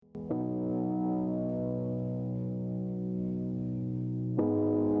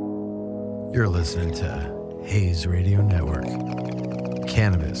You're listening to Hayes Radio Network,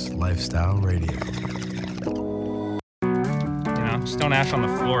 Cannabis Lifestyle Radio. You know, just don't ash on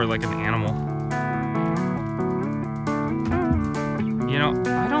the floor like an animal. You know,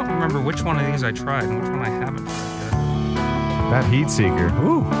 I don't remember which one of these I tried and which one I haven't tried yet. That Heat Seeker.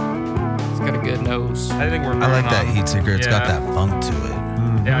 Ooh. It's got a good nose. I think we're I like that Heat Seeker. It's got Yeah. that funk to it.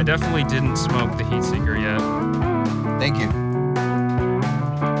 Mm-hmm. Yeah, I definitely didn't smoke the Heat Seeker yet. Thank you.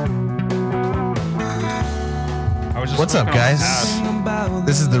 I was just What's up, smoking on the guys? pad.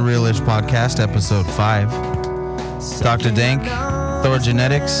 This is the Realish Podcast, episode 5. Dr. Dank, Thor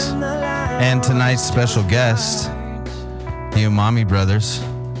Genetics, and tonight's special guest, the Umami Brothers,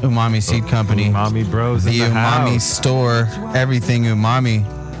 Umami Seed Company, Umami Bros in the the Umami house. Store, everything Umami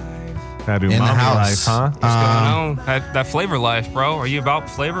That Umami in the house. life, huh? What's going on? That flavor life, bro. Are you about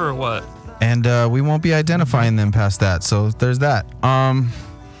flavor or what? And we won't be identifying them past that, so there's that.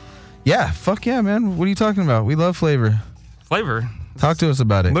 Yeah, fuck yeah, man. What are you talking about? We love flavor. Flavor. Talk to us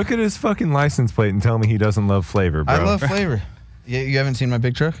about it. Look at his fucking license plate and tell me he doesn't love flavor, bro. I love flavor. You haven't seen my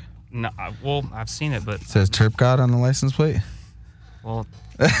big truck? No, well, I've seen it, but It says Terp God on the license plate. well,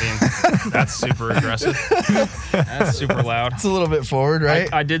 I mean, that's super aggressive. That's super loud. It's a little bit forward,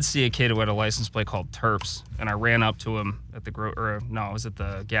 right? I did see a kid who had a license plate called Terps, and I ran up to him at the it was at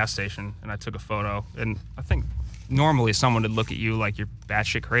the gas station, and I took a photo. And I think normally someone would look at you like you're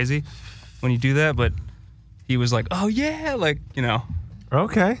batshit crazy when you do that, but he was like, "Oh yeah," like, you know.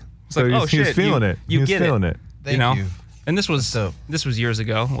 Okay. It's So like, he's, oh he was shit, feeling you, it. You he was get feeling it. it. Thank you know. you. And this was dope. this was years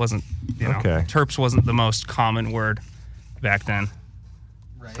ago. It wasn't, you know, Okay. Terps wasn't the most common word back then.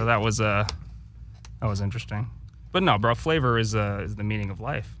 Right. So that was interesting. But no, bro, flavor is the meaning of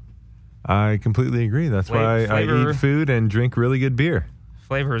life. I completely agree. That's why I Flavor- eat food and drink really good beer.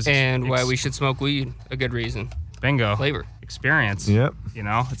 Flavor is And why we should smoke weed. A good reason. bingo Flavor. experience. Yep. You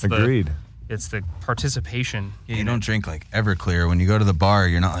know, it's Agreed. It's the participation. Yeah, you don't drink like Everclear. When you go to the bar,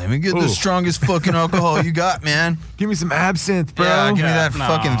 you're not like, let me get the Ooh. strongest fucking alcohol you got, man. Give me some absinthe, bro. Yeah, give me that no,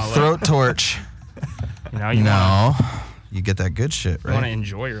 fucking like- throat torch. You know, you No. You get that good shit, want to right?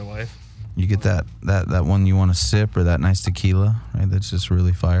 enjoy your life. You get that one you want to sip or that nice tequila, right? That's just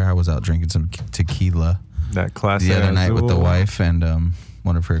really fire. I was out drinking some tequila That classic. the other night with the Azul. wife and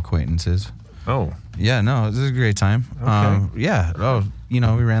one of her acquaintances. Oh. Yeah, no, this is a great time. Okay. Yeah. Oh, you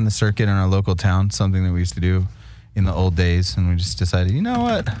know, we ran the circuit in our local town, something that we used to do in the old days, and we just decided, you know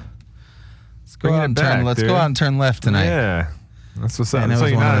what? Let's go Bring out it and back, turn. Let's dude. go out and turn left tonight. Yeah. That's what's up. And it So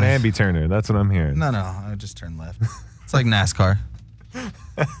was you're one not of an the- ambi-turner. That's what I'm hearing. No, I just turn left. It's like NASCAR.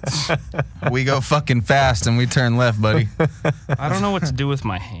 We go fucking fast and we turn left, buddy. I don't know what to do with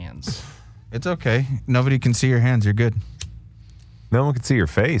my hands. It's okay. Nobody can see your hands. You're good. No one can see your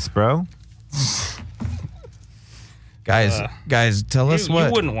face, bro. Guys, tell us You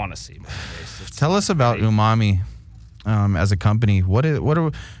what. wouldn't want to see my face. It's- Tell us about Umami as a company. What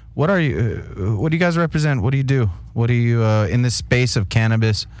do you guys represent? What do you do? What do you in this space of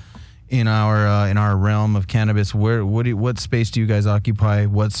cannabis, in our realm of cannabis? What space do you guys occupy?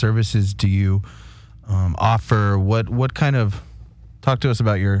 What services do you offer? What kind of talk to us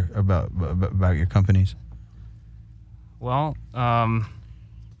about your companies? Well,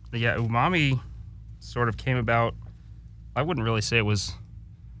 yeah, Umami sort of came about. I wouldn't really say it was.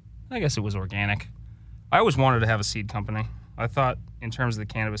 I guess it was organic. I always wanted to have a seed company. I thought, in terms of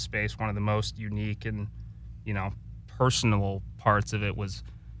the cannabis space, one of the most unique and, you know, personal parts of it was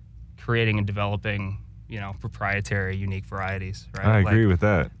creating and developing, you know, proprietary, unique varieties. Right? I agree with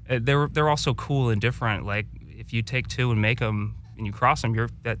that. They're also cool and different. Like, if you take two and make them and you cross them,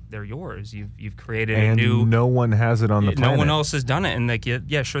 they're yours. You've created And a new. no one has it on the planet. No one else has done it, and like,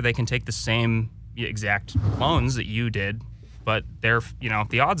 yeah, sure, they can take the same exact clones that you did, but they're, you know,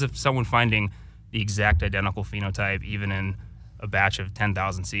 the odds of someone finding the exact identical phenotype, even in a batch of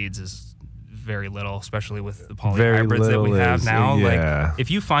 10,000 seeds, is very little, especially with the Very polyhybrids that we little have is- now. yeah. Like, if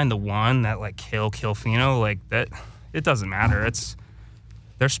you find the one that like kill pheno, like that, it doesn't matter.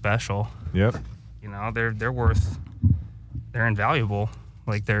 They're special. Yep. You know, they're they're invaluable.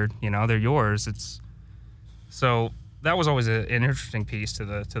 Like, they're yours. So that was always an interesting piece to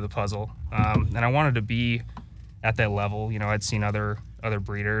the puzzle. And I wanted to be at that level. You know, I'd seen other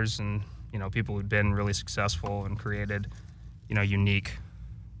breeders and, you know, people who'd been really successful and created, you know, unique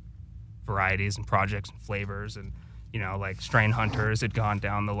varieties and projects and flavors, and, you know, like strain hunters had gone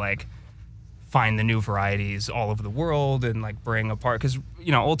down the, like, find the new varieties all over the world and, like, bring apart, because,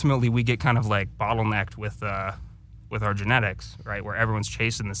 you know, ultimately we get kind of like bottlenecked with our genetics, right, where everyone's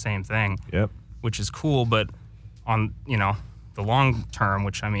chasing the same thing. Yep. Which is cool, but on, you know, the long term,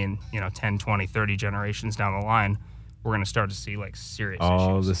 which, I mean, you know, 10, 20, 30 generations down the line, we're going to start to see like serious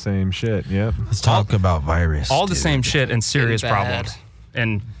All issues. the same shit. Yep. Let's talk about virus. All the dude. same shit and serious Really bad. problems.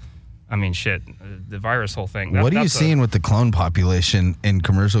 And I mean, shit, the virus whole thing. What are you seeing with the clone population in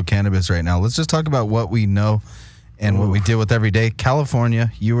commercial cannabis right now? Let's just talk about what we know and what we deal with every day.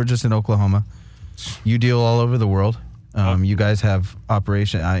 California, you were just in Oklahoma. You deal all over the world. You guys have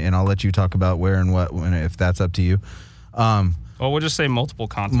operation, and I'll let you talk about where and what, when, if that's up to you. Well, we'll just say multiple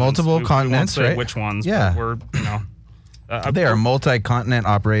continents. Multiple We continents, won't say right? which ones. Yeah. But we're, you know. They are multi-continent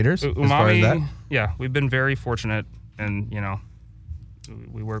operators. As far as that, yeah, we've been very fortunate, and you know,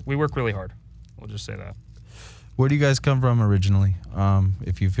 we work really hard. We'll just say that. where do you guys come from originally?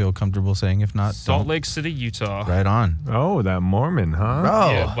 If you feel comfortable saying, if not, Salt don't. Lake City, Utah. Right on, Oh, that Mormon, huh?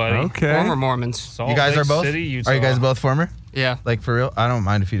 bro. Yeah, buddy. Okay. Former Mormons. Salt You guys Lake are both. City, Utah. Are you guys both former? Yeah. Like for real? I don't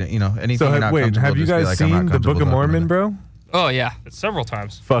mind if you don't. You know anything. So you're not wait, comfortable, have you just be guys like, I'm not seen the Book comfortable of talking Mormon, about bro? Oh yeah. Several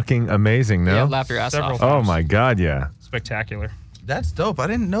times. Fucking amazing, no? Yeah. Laugh your ass Several off. Oh my God, yeah. Spectacular. it. That's dope. I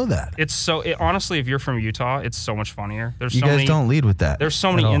didn't know that. It's so honestly, if you're from Utah, it's so much funnier. There's You so guys many. don't lead with that. There's so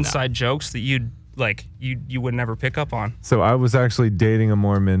at many all. inside jokes that you'd like you would never pick up on. So I was actually dating a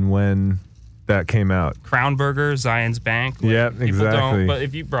Mormon when that came out. Crown Burger, Zion's Bank. Like, Yep, people exactly. Don't, but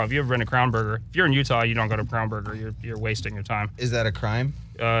if you've ever been to Crown Burger, if you're in Utah, you don't go to Crown Burger. You're wasting your time. Is that a crime?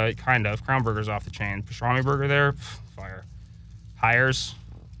 Kind of. Crown Burger's off the chain. Pastrami Burger there, fire. Hires.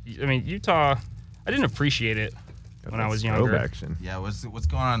 I mean, Utah. I didn't appreciate it when I was Strobe younger action. Yeah. What's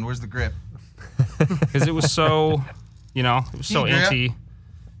going on? Where's the grip? because it was so, it was so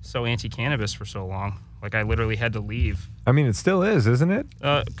Yeah. anti-cannabis for so long. Like I literally had to leave. I mean, it still is, isn't it?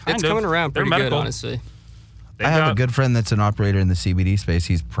 Kind It's of. coming around They're pretty good, medical. honestly. They've I have a got- good friend that's an operator in the CBD space.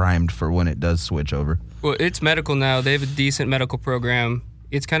 He's primed for when it does switch over. Well, it's medical now. They have a decent medical program.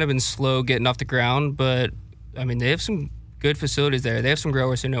 It's kind of been slow getting off the ground, but I mean, they have some good facilities there. They have some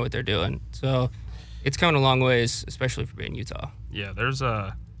growers who know what they're doing. So it's coming a long ways, especially for being Utah. Yeah, there's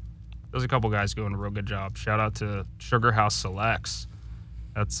a couple guys doing a real good job. Shout out to Sugar House Selects.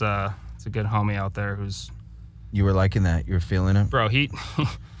 It's a good homie out there who's You were liking that. You were feeling it. bro.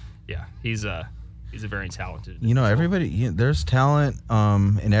 He's a very talented. You know, everybody. There's talent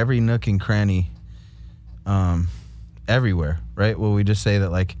in every nook and cranny, everywhere. Right? Well, we just say that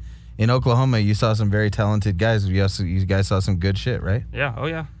like in Oklahoma, you saw some very talented guys. You guys saw some good shit, right? Yeah. Oh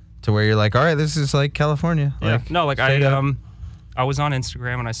yeah. To where you're like, all right, this is like California. Yeah. Like, No, like straight up. I was on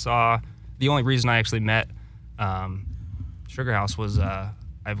Instagram and I saw the only reason I actually met Sugar House was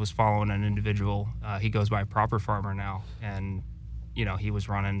I was following an individual. He goes by Proper Farmer now, and he was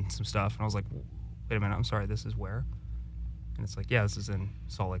running some stuff, and I was like, wait a minute, I'm sorry, this is where? And it's like, yeah, this is in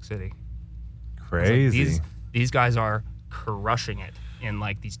Salt Lake City. I was like, Crazy. these guys are crushing it in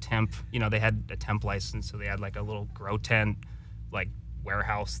like these temp. They had a temp license, so they had like a little grow tent, like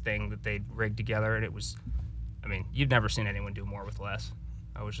warehouse thing that they rigged together, and it was. I mean, you've never seen anyone do more with less.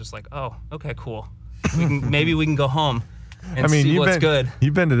 I was just like, oh, okay, cool. Maybe we can go home and see what's good.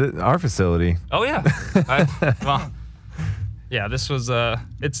 You've been to our facility. Oh yeah. Yeah. This was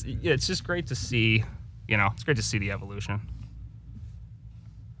it's just great to see. It's great to see the evolution.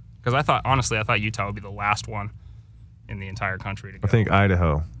 Because I thought Utah would be the last one in the entire country to go I think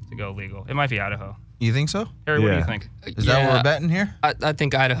Idaho. legal. It might be Idaho. You think so? Harry, what do Yeah. you think? Is that what we're betting here? I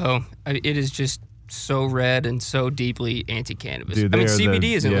think Idaho. It is just so red and so deeply anti-cannabis. Dude, I mean, they are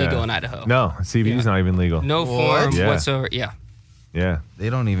CBD isn't yeah. legal in Idaho. No, CBD's not even legal. No What? form Yeah. whatsoever. Yeah. Yeah. They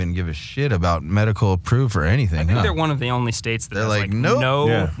don't even give a shit about medical proof or anything. I think huh? they're one of the only states that They're has like, nope. no,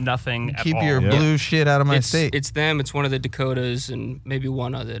 Yeah. nothing at Keep all. your Yeah. blue shit out of my state. It's them. It's one of the Dakotas and maybe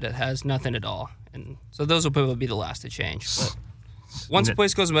one other that has nothing at all. And so those will probably be the last to change. But once a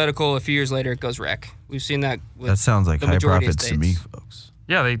place goes medical, a few years later it goes rec. We've seen that with That sounds like the high majority of profits to me, states. folks.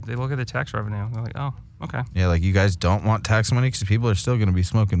 Yeah, they look at the tax revenue. They're like, oh, okay. Yeah, like you guys don't want tax money because people are still going to be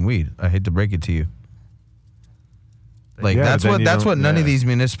smoking weed. I hate to break it to you. Like Yeah, that's then what you that's don't- what none of yeah. these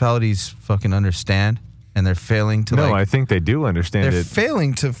municipalities fucking understand, and they're failing to. No, like, I think they do understand they're it.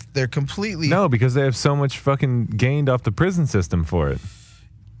 failing to. They're completely. No, because they have so much fucking gained off the prison system for it.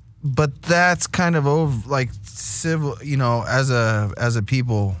 but that's kind of over like civil. As a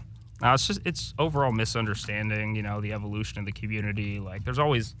people. No, it's overall misunderstanding. The evolution of the community. Like, there's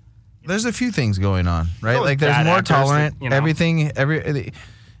always There's a few things going on, right? Always Like there's bad more actors that, tolerant. Everything.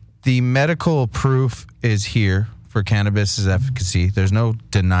 The medical proof is here for cannabis's efficacy. There's no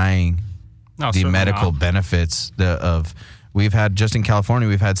denying the certainly medical not. benefits we've had just in California.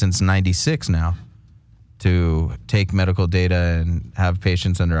 We've had since '96 now to take medical data and have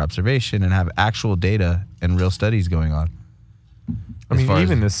patients under observation and have actual data and real studies going on. I As mean, far as-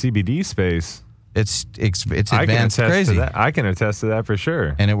 even the CBD space, It's I can advanced attest crazy, to that. I can attest to that for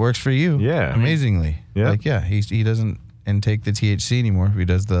sure. and it works for you. Yeah. amazingly. Yeah. Like he doesn't intake the THC anymore. He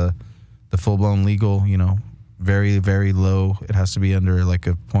does the full blown legal. Very very low. It has to be under like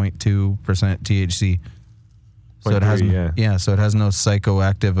a 0.2% THC. So it has 0.3, so it has no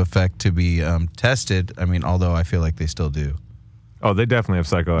psychoactive effect to be tested. I mean, although I feel like they still do. Oh, they definitely have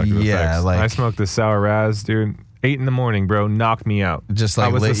psychoactive Yeah, effects. like- I smoked the sour raz, dude. 8 a.m, bro, knocked me out. Just like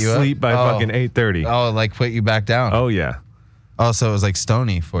I was lit you up? asleep by Oh. fucking 8:30. Oh, like put you back down. Oh yeah. Oh, so it was like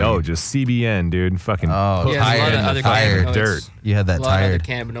stony for Oh, you. just CBN, dude. Fucking Oh, put Yeah, there's a lot me of in the other fire cannabinoids. dirt. You had that a lot of other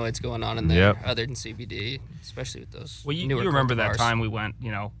tired. cannabinoids going on in there Yep. other than CBD, especially with those. Well, you newer remember that cultivars. time we went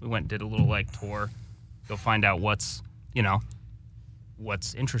and did a little like tour. Go find out what's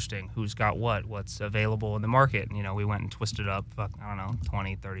interesting, who's got what's available in the market. And, we went and twisted up,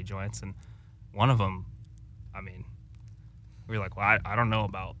 20, 30 joints. And one of them, I mean, we were like, well, I don't know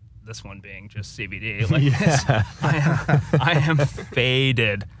about this one being just CBD. Like, I am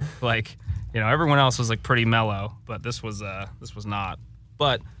faded. Like, everyone else was like pretty mellow, but this was not.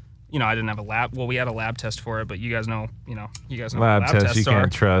 But, I didn't have a lab. Well, we had a lab test for it, but you guys know what Lab test tests you are.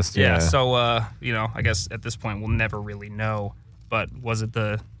 can't trust. Yeah. So, I guess at this point we'll never really know. But was it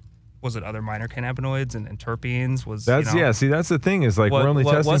other minor cannabinoids and terpenes? See, that's the thing is like What- we're only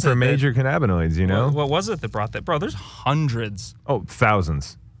what testing was for it that- major cannabinoids, What was it that brought that? Bro, there's hundreds. Oh,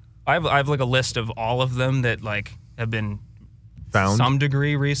 thousands. I have like a list of all of them that like have been Found? some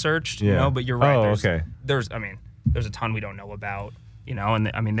degree researched, Yeah. but you're right. Oh, there's, okay. There's a ton we don't know about,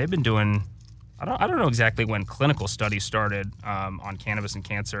 and they've been doing, I don't know exactly when clinical studies started on cannabis and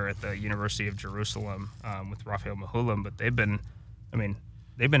cancer at the University of Jerusalem with Raphael Mahulam, but they've been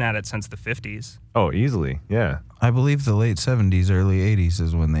at it since the 50s. Oh, easily. Yeah. I believe the late 70s, early 80s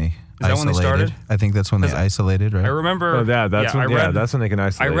is when they Is that when they started? I think that's when they 'Cause isolated, right? I remember Oh, that's when. That's when they can I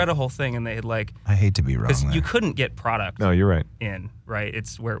isolate. read a whole thing and they had like, I hate to be wrong because there. you couldn't get product No, you're right. in, right?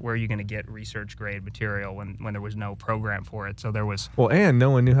 It's where are you going to get research grade material when there was no program for it? So there was Well, and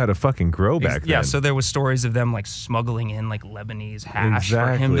no one knew how to fucking grow back yeah, then. so there was stories of them like smuggling in like Lebanese hash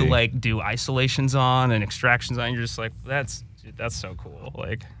for him to Exactly. like do isolations on and extractions on. You're just like, that's so cool.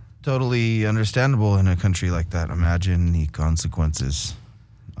 Like, Totally understandable in a country like that. Imagine the consequences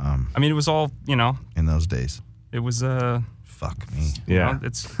I mean, it was all, in those days. it was Fuck me. Yeah.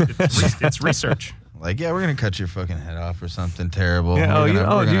 it's research. Like, yeah, we're gonna cut your fucking head off or something terrible. Yeah. We're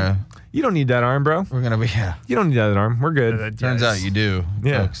gonna, You don't need that arm, bro. we're gonna be. Yeah. You don't need that arm. We're good. Turns out you do.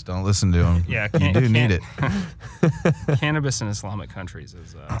 Yeah. Folks, don't listen to him. Yeah, you do need it. Cannabis in Islamic countries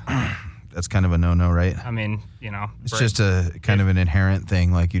is, That's kind of a no-no, right? I mean, It's just a kind of an inherent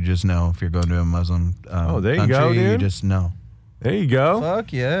thing. Like, you just know if you're going to a Muslim there you country, go, you dude. just know. There you go.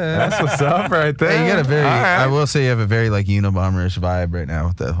 Fuck yeah. That's what's up right there. Hey, you got a very, All right. I will say you have a very like Unabomberish vibe right now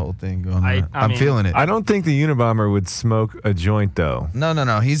with that whole thing going on. I I'm mean, feeling it. I don't think the Unabomber would smoke a joint though. No.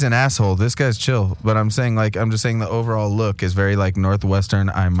 He's an asshole. This guy's chill. But I'm just saying the overall look is very like Northwestern.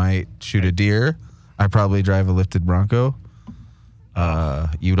 I might shoot a deer. I probably drive a lifted Bronco.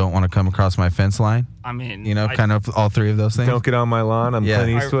 You don't want to come across my fence line. I mean, Kind of all three of those things. Don't get on my lawn. I'm Yeah.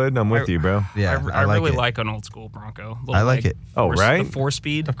 Clint Eastwood. I'm with you, bro. Yeah, I like really it. like an old school Bronco. I like it. Oh, right? The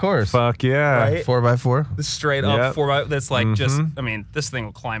 4-speed. Of course. Fuck yeah. Right? 4x4. The straight Yep. up 4x. That's like just. Mhm. I mean, this thing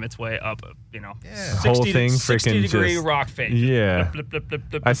will climb its way up. Yeah. 60 Whole thing 60 freaking degree just- rock face. Yeah. Blip, blip, blip,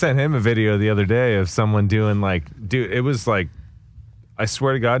 blip, I blip. sent him a video the other day of someone doing like, dude, it was like, I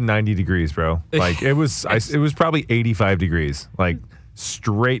swear to God, 90 degrees, bro. Like it was, it was probably 85 degrees, like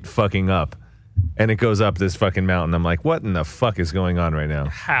straight fucking up. And it goes up this fucking mountain. I'm like, what in the fuck is going on right now?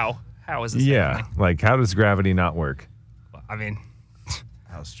 How is this? Yeah. happening? Like, how does gravity not work? I mean,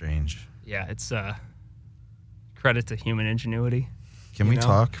 How strange. yeah, it's credit to human ingenuity. Can we know?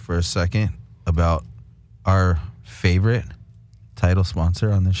 talk for a second about our favorite title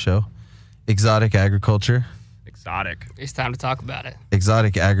sponsor on this show? Exotic Agriculture. Exotic. It's time to talk about it.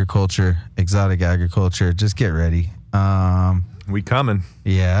 Exotic Agriculture. Just get ready. We coming.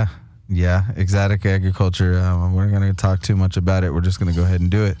 Yeah. Exotic Agriculture. We're not going to talk too much about it. We're just going to go ahead and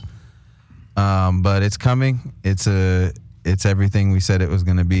do it. But it's coming. It's everything we said it was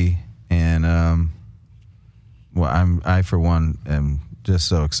going to be. And I for one am just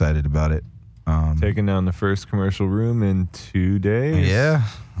so excited about it. Taking down the first commercial room in 2 days. Yeah.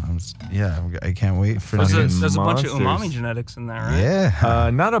 I can't wait for There's news. a bunch of monsters. umami genetics in there, right? Yeah.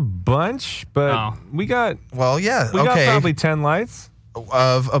 Not a bunch, but Oh. we got Well, yeah. got Okay. probably 10 lights.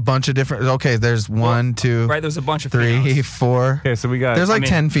 Of a bunch of different. Okay. There's one, two, Right, there's a bunch of 3, phenos. 4. Okay, so we got. There's like mean,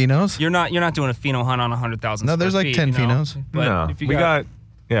 10 phenos. You're not doing a pheno hunt on 100,000. No, there's square like feet, 10 you know? phenos. But no, if you we got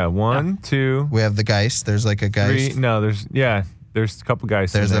 1, 2, We have the Geist. There's like a 3. Geist. No, there's There's a couple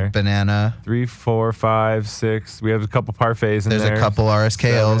guys There's in there. a banana. 3, 4, 5, 6. We have a couple parfaits in There's there. a couple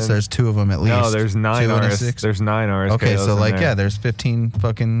RSKLs. 7. There's 2 of them at least. No, there's 9 2 and a RS. 6. There's 9 RSKLs. Okay, so in like there. yeah, there's 15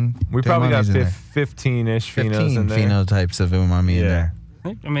 fucking. We probably got umami's in there. 15-ish phenos 15 in there. phenotypes of umami in there.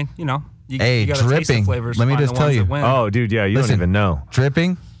 I mean, you know, you Hey, gotta taste the dripping. flavors. Let me find just the tell ones you. that win. Oh, dude, yeah, you Listen. don't even know.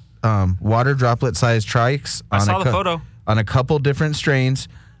 Dripping, water droplet sized trikes. I saw the photo. On a couple different strains.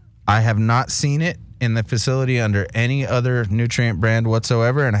 I have not seen it in the facility under any other nutrient brand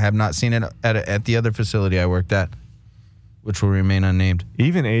whatsoever, and I have not seen it at the other facility I worked at, which will remain unnamed.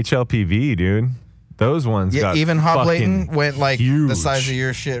 Even HLPV, dude. Those ones Yeah, got even Hop Layton fucking went like huge. the size of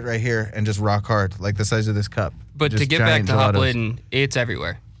your shit right here and just rock hard, like the size of this cup. But Just to get back giant to Hop gelatos. Layton, it's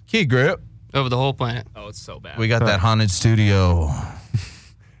everywhere Key grip. over the whole planet. Oh, it's so bad. We got that haunted studio.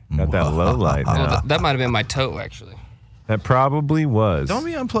 Got that low light Well, now. that might have been my toe, actually. That probably was. Don't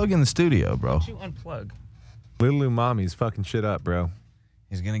be unplugging the studio, bro. You unplug. Little Umami's fucking shit up, bro.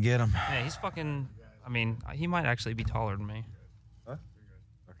 He's gonna get him. Yeah, he's fucking. I mean, he might actually be taller than me.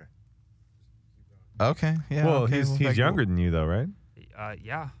 Okay. Yeah. well, okay, he's younger than you, though, right?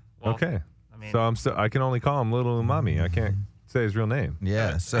 Yeah. Well, Okay. I mean, So I can only call him Little Umami. I can't say his real name.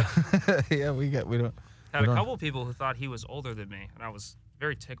 Yeah. So yeah, we don't. had a don't- couple people who thought he was older than me, and I was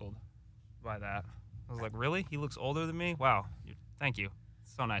very tickled by that. I was like, really? He looks older than me? Wow. Thank you.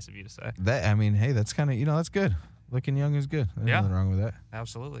 It's so nice of you to say. That I mean, hey, that's kind of that's good. Looking young is good. There's Yeah. nothing wrong with that.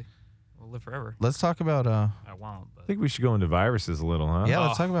 Absolutely. We'll live forever. Let's talk about I won't, I but think we should go into viruses a little, huh? yeah. Oh.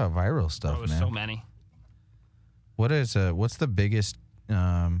 Let's talk about viral stuff, there was man. so many. What's the biggest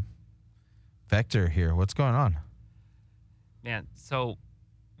vector here? What's going on? Man, so,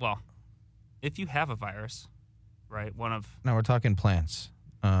 well, if you have a virus, right, one of, No, we're talking plants.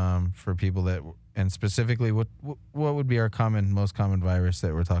 For people that, and specifically, what would be our most common virus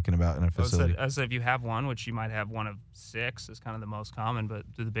that we're talking about in a facility? I said if you have one, which you might have one of 6 is kind of the most common, but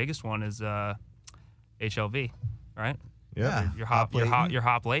the biggest one is HLV, right? Yeah. Your Hop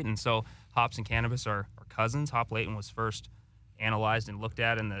hop Layton. So hops and cannabis are cousins. Hop Layton was first analyzed and looked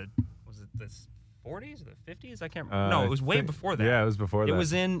at in the 40s or the 50s? I can't remember. No, it was way before that. Yeah, it was before that. It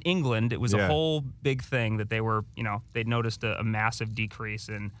was in England. It was Yeah. a whole big thing that they were, they'd noticed a massive decrease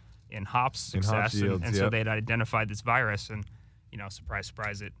in hops In success. hops yields, and so yep. they'd identified this virus and, surprise,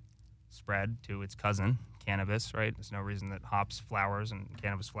 surprise, it spread to its cousin, cannabis, right? There's no reason that hops, flowers, and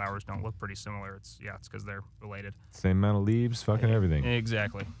cannabis flowers don't look pretty similar. It's because they're related. Same amount of leaves, fucking everything.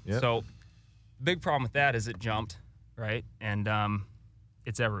 Exactly. Yep. So, big problem with that is it jumped, right? And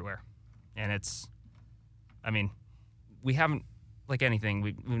it's everywhere. And we haven't, like anything,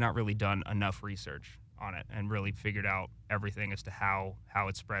 we've not really done enough research on it and really figured out everything as to how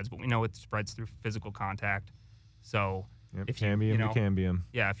it spreads. But we know it spreads through physical contact. So, Yep. if you, Cambium to cambium.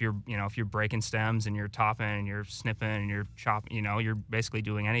 yeah, if you're breaking stems and you're topping and you're snipping and you're chopping, you're basically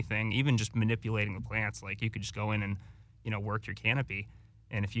doing anything, even just manipulating the plants. Like you could just go in and, work your canopy.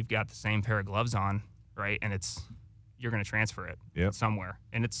 And if you've got the same pair of gloves on, right, and you're going to transfer it Yep. somewhere.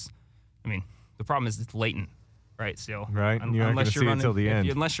 And the problem is it's latent, right? So Right, and you aren't gonna see it till the end.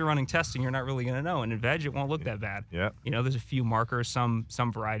 Unless you're running testing, you're not really going to know. And in veg, it won't look that bad. Yeah. There's a few markers. Some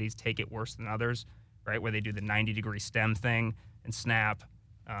varieties take it worse than others, right? Where they do the 90-degree stem thing and snap.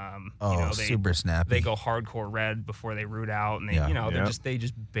 Super snappy. They go hardcore red before they root out, and they, Yeah. Yep. they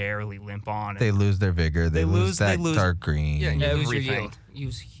just barely limp on. They lose their vigor. They lose that dark green. Yeah, you lose your Everything. yield. You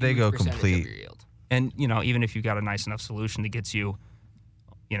use huge They go percentage complete. of your yield. And even if you've got a nice enough solution that gets you,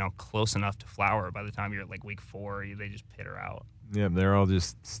 close enough to flower, by the time you're at like week 4, they just pitter out. Yeah, they're all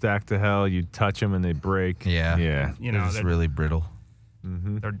just stacked to hell. You touch them and they break. Yeah. Yeah. They're just really brittle.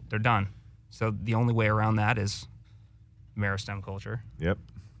 They're done. So the only way around that is meristem culture, Yep.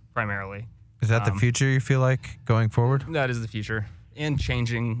 primarily. Is that the future you feel like going forward? That is the future. And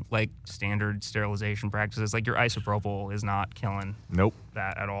changing like standard sterilization practices, like your isopropyl is not killing Nope.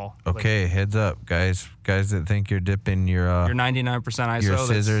 that at all. Okay, heads up, guys. Guys that think you're dipping your Like, your 99% ISO. your that's-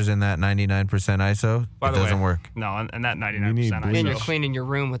 scissors in that 99% ISO, By it the way, doesn't work. No, and that You 99% need ISO. bleach. And you're cleaning your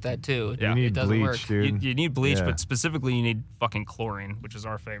room with that too. Yeah. You need it doesn't bleach, work. dude. You need bleach, Yeah. but specifically you need fucking chlorine, which is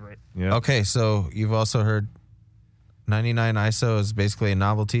our favorite. Yep. Okay, so you've also heard 99 ISO is basically a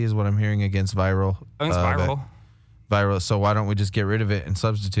novelty, is what I'm hearing against viral. I think it's viral. Viral. So why don't we just get rid of it and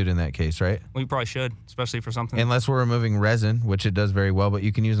substitute in that case, right? We probably should, especially for something. Unless we're removing resin, which it does very well, but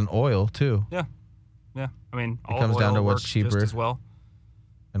you can use an oil too, Yeah. I mean, It comes down to what's works cheaper. just as well.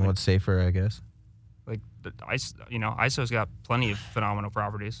 and what's safer, I guess. Like ISO's got plenty of phenomenal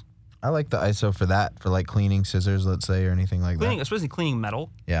properties. I like the ISO for that, for like cleaning scissors, let's say, or anything like Cleaning, that. especially cleaning metal,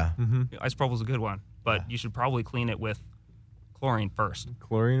 Yeah. isopropyl is a good one, but you should probably clean it with chlorine first.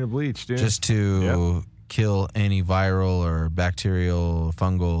 Chlorine or bleach, dude. Just to kill any viral or bacterial,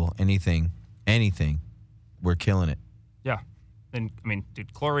 fungal, anything, we're killing it. Yeah. And I mean,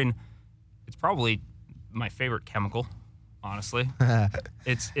 dude, chlorine, it's probably my favorite chemical, honestly.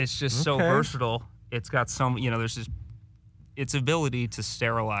 It's just so Okay. versatile. It's got some, there's just its ability to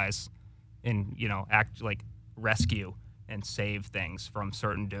sterilize and, act like rescue and save things from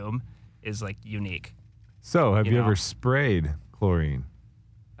certain doom is like unique. So, have You you know. ever sprayed chlorine?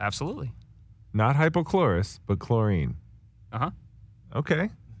 Absolutely. Not hypochlorous, but chlorine. Uh-huh. Okay.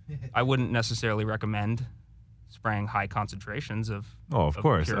 I wouldn't necessarily recommend spraying high concentrations of Of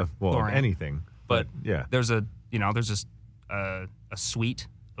course. pure Well, chlorine. anything. But yeah. there's a suite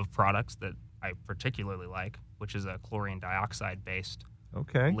of products that I particularly like, which is a chlorine dioxide based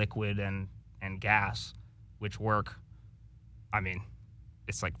Okay. liquid and gas, which work. I mean,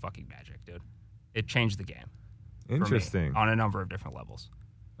 it's like fucking magic, dude. It changed the game for me Interesting. on a number of different levels,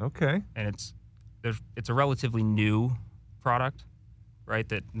 Okay. and it's a relatively new product, right?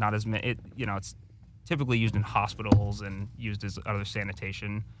 That not as many. It's typically used in hospitals and used as other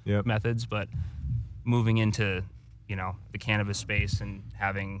sanitation Yep. methods, but moving into the cannabis space and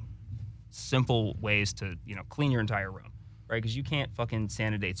having simple ways to clean your entire room, right? Because you can't fucking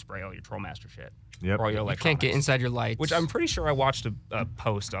Sanidate spray all your Trollmaster shit Yep. or all your You electronics. can't get inside your lights. Which I'm pretty sure I watched a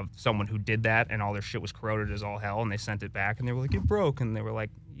post of someone who did that and all their shit was corroded as all hell, and they sent it back and they were like, it broke, and they were like,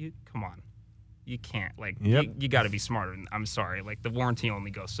 come on, you can't, like, Yep. you got to be smarter. And I'm sorry, like the warranty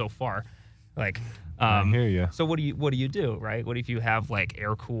only goes so far, like. I hear ya. So what do you do, right? What if you have like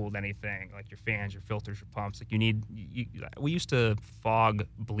air cooled anything, like your fans, your filters, your pumps? Like we used to fog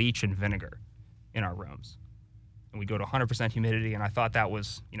bleach and vinegar in our rooms, and we go to 100% humidity, and I thought that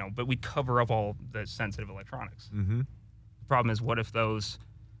was but we'd cover up all the sensitive electronics. Mm-hmm. The problem is, what if those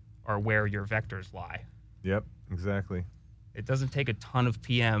are where your vectors lie? Yep. Exactly. It doesn't take a ton of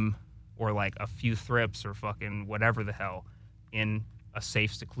PM or like a few thrips or fucking whatever the hell in a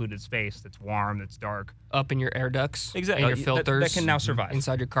safe, secluded space that's warm, that's dark. up in your air ducts, Exactly. and your That- filters that can now survive.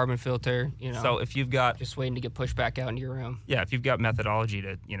 inside your carbon filter. So if you've got just waiting to get pushed back out into your room. if you've got methodology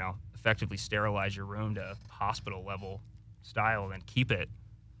to effectively sterilize your room to hospital level style, then keep it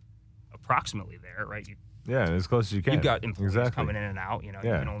approximately there, right? Yeah, as close as you can. You've got employees exactly. coming in and out. You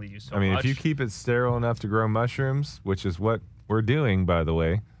Yeah. can only use so I mean, much. if you keep it sterile enough to grow mushrooms, which is what we're doing, by the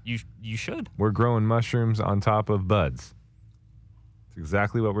way, you should. we're growing mushrooms on top of buds. It's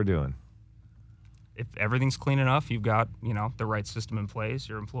exactly what we're doing. If everything's clean enough, you've got the right system in place.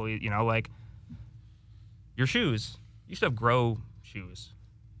 Your employee, like your shoes, you should have grow shoes.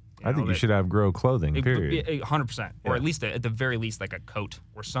 I think you should have grow clothing, period. 100%, or Yeah. at least at the very least like a coat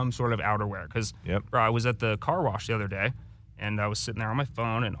or some sort of outerwear. Because Yep. I was at the car wash the other day, and I was sitting there on my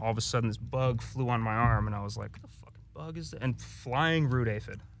phone, and all of a sudden this bug flew on my arm, and I was like, "What the fucking bug is that?" And flying root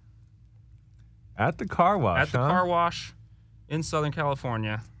aphid At the car wash, at the huh? car wash in Southern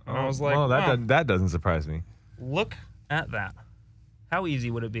California. And I was like, well, wow, that doesn't surprise me. look at that. How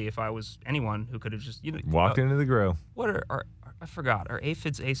easy would it be if I was anyone who could have just Walked into the grow. What are I forgot? Are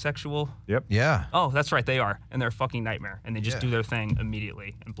aphids asexual? Yep. Yeah. Oh, that's right, they are, and they're a fucking nightmare, and they just Yeah. do their thing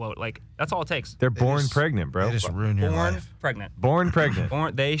immediately and blow it. Like that's all it takes. They're born just- pregnant, bro. They just ruin your Born life. pregnant. Born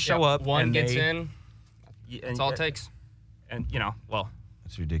pregnant. They show up. One and gets they, in. and, That's all it takes. And well,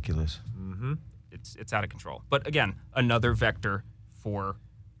 That's ridiculous. it's out of control. But again, another vector for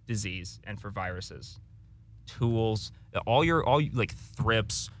disease and for viruses. Tools, all your like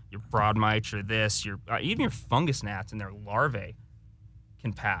thrips, your broad mites, your this, your even your fungus gnats and their larvae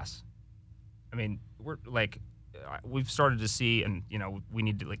can pass. I mean, we're like we've started to see, and we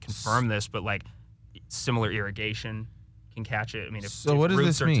need to like confirm this, but like similar irrigation can catch it. I mean, if, So if what does roots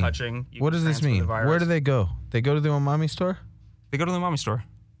this are mean? touching, you What can does this transfer the mean? virus. Where do they go? They go to the umami store, They go to the mommy store.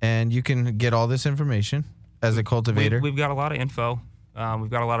 and you can get all this information as a cultivator. We've got a lot of info. We've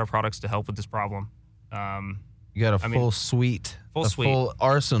got a lot of products to help with this problem. You got a I mean, full suite, full a suite. full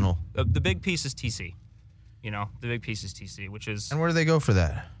arsenal. The big piece is TC. The big piece is TC, which is And where do they go for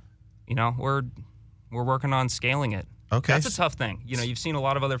that? we're working on scaling it. Okay. That's a tough thing. You've seen a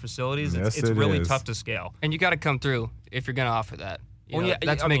lot of other facilities. Yes, It's it really is. tough to scale. And you got to come through if you're going to offer that. You Well, know, yeah,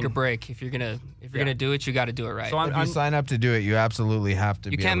 that's I make or mean- break. If you're gonna do it, you got to do it right. So If you sign up to do it, you absolutely have to.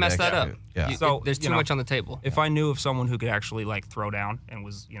 you be can't able to mess that up. execute. Yeah. So, there's too much on the table. If I knew of someone who could actually like throw down and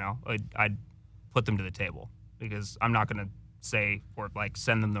was, I'd put them to the table, because I'm not going to say or like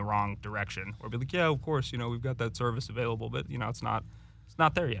send them the wrong direction or be like, yeah, of course, we've got that service available, but it's not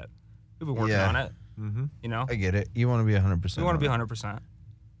there yet. We've been working Yeah. on it. I get it. You want to be 100%. We want to be 100%.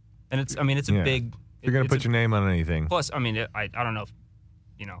 And it's a Yeah. big. If you're gonna it's put your name on anything. Plus, I mean, I don't know if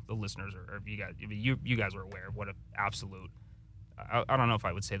the listeners or if you guys, you guys are aware of what an absolute. I don't know if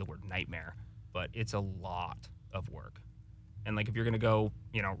I would say the word nightmare, but it's a lot of work. And like if you're gonna go,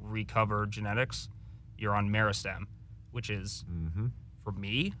 recover genetics, you're on Meristem, which is for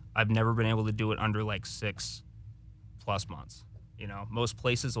me, I've never been able to do it under like 6+ months. Most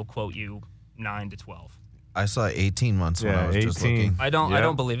places will quote you 9 to 12. I saw 18 months when Yeah, I was just 18. looking. I don't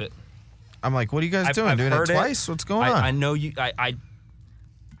Yeah. believe it. I'm like, what are you guys doing? I've Doing it heard twice? What's going on? I know you. I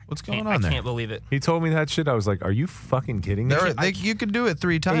What's going can't, on I there? can't believe it. He told me that shit. I was like, are you fucking kidding me? You could do it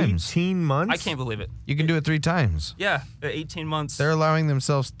 3 times. 18 months? I can't believe it. You can do it 3 times. Yeah, 18 months. They're allowing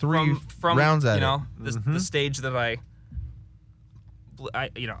themselves 3 from rounds at it. the stage that I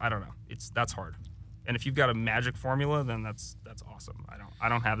don't know. That's hard. And if you've got a magic formula, then that's awesome. I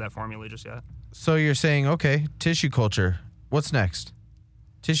don't have that formula just yet. So you're saying, okay, tissue culture. What's next?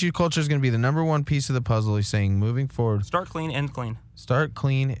 Tissue culture is going to be the number one piece of the puzzle. He's saying moving forward, Start clean, end clean. start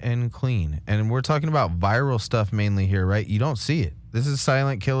clean and clean. And we're talking about viral stuff mainly here, right? You don't see it. This is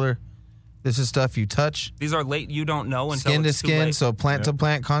silent killer. This is stuff you touch, These are late. You don't know until skin to it's too skin. late. So plant to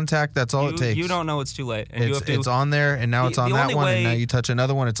plant contact. That's all it takes. You don't know it's too late, and you have to. It's on there, and now The- it's on the that only one, and way- now you touch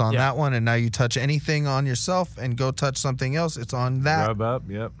another one. It's on Yeah. that one, and now you touch anything on yourself and go touch something else. It's on that. Rub up,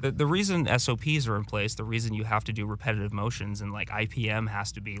 yep. The reason SOPs are in place, the reason you have to do repetitive motions, and like IPM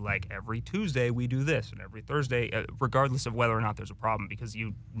has to be like every Tuesday we do this, and every Thursday, regardless of whether or not there's a problem, because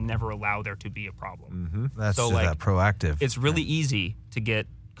you never allow there to be a problem. That's So, just like, that proactive. It's really easy to get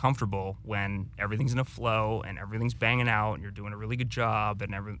comfortable when everything's in a flow and everything's banging out and you're doing a really good job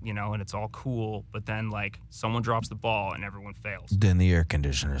and and it's all cool, but then like someone drops the ball and everyone fails. Then the air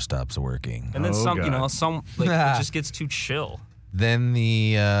conditioner stops working. And then Oh, God. it just gets too chill. Then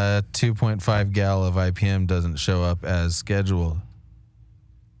the 2.5 gal of IPM doesn't show up as scheduled.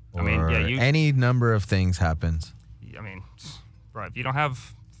 I mean, yeah, Or any number of things happens. I mean, right, if you don't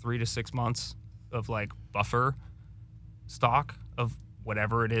have 3 to 6 months of like buffer stock of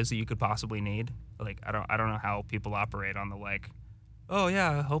whatever it is that you could possibly need, like I don't know how people operate on the like, oh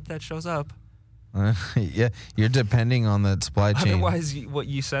yeah, I hope that shows up. Yeah, you're depending on that supply chain. Otherwise,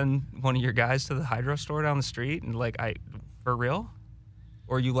 you send one of your guys to the hydro store down the street and like, for real?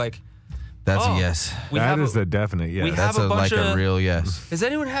 Or you like, That's oh, a yes. we That have is a definite yes. we have That's a bunch like a of- real yes. Does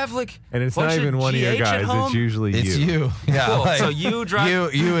anyone have like and it's bunch not even one of your GH at guys. home? It's usually It's you. you. Yeah. Cool. like, So you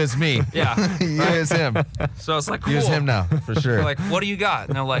drive. you is me. Yeah. You is him. So it's like cool. You is him now, for sure. You're like, what do you got?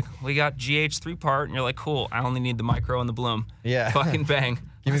 And they're like, we got GH 3-part. And you're like, cool. I only need the micro and the bloom. Yeah. Fucking bang.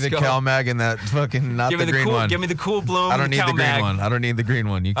 Give me Let's the go. CalMag and that fucking, not Give the me green cool. one. Give me the cool bloom. I don't and need the green CalMag. one. I don't need the green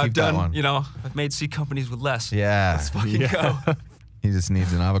one. You keep I've that done. one. I've made seed companies with less. Yeah. Let's fucking go. He just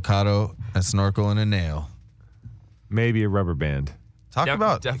needs an avocado, a snorkel, and a nail. Maybe a rubber band. Talk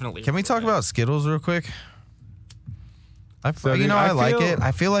about definitely. Can we talk about Skittles real quick? So, dude, I like feel- it.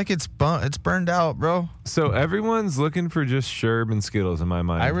 I feel like it's burned out, bro. So everyone's looking for just Sherb and Skittles in my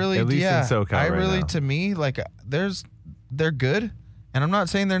mind. I really, at least yeah. in SoCal I right really, now. to me, like they're good, and I'm not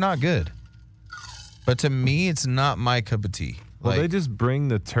saying they're not good, but to me, it's not my cup of tea. Well, Like, they just bring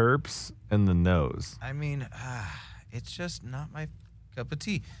the terps and the nose. I mean, it's just not my cup of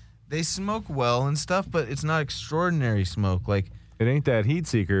tea. They smoke well and stuff, but it's not extraordinary smoke. Like, It ain't that heat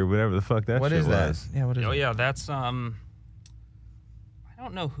seeker, whatever the fuck that what shit is that? was. Yeah, what is Oh it? yeah, that's I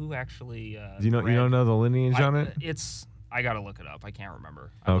don't know who actually. Do you don't know the lineage on it? I gotta look it up. I can't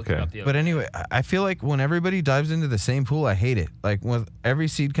remember. I looked it Okay. up the other But day. anyway, I feel like when everybody dives into the same pool, I hate it. Like when every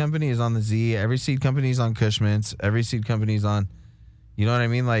seed company is on the Z, every seed company is on Cushman's, every seed company is on, you know what I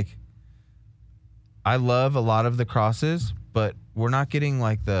mean? Like, I love a lot of the crosses, but we're not getting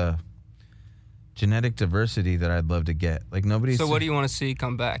like the genetic diversity that I'd love to get. Like nobody's. So what do you want to see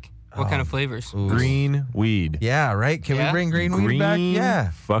come back? What kind of flavors? Ooh. Green weed. Yeah, right. Can we Yeah? bring green weed back?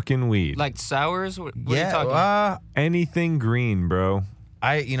 Yeah. Fucking weed. Like sours? What are you Yeah. talking? Anything green, bro.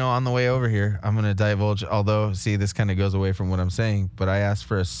 On the way over here, I'm going to divulge, although, see, this kind of goes away from what I'm saying, but I asked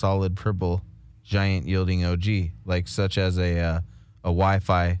for a solid purple giant yielding OG, like such as a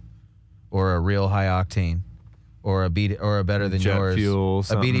Wi-Fi or a real high octane or a better than Jet yours. fuel, a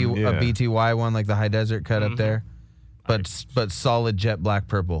something, yeah. a BTY one, like the high desert cut up there, but solid jet black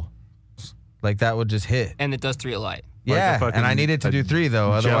purple. Like that would just hit. And it does 3 at light. Like a Yeah, fucking- and I needed to a do 3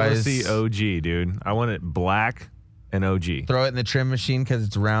 though, otherwise Jealousy OG, dude. I want it black and OG. throw it in the trim machine because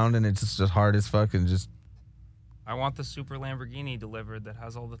it's round and it's just hard as fuck and just I want the super Lamborghini delivered that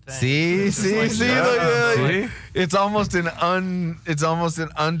has all the things. see. It's just like, See? It's almost an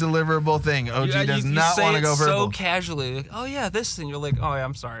undeliverable thing. OG Yeah, does you not say want to it go so verbal. casually, like, oh yeah, this, and you're like, oh yeah,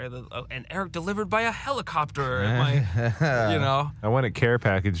 I'm sorry, and Eric delivered by a helicopter. And my, I want a care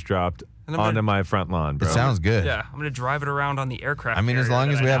package dropped And I'm onto gonna- my front lawn, bro. It sounds good. yeah, I'm gonna drive it around on the aircraft. I mean, as carrier long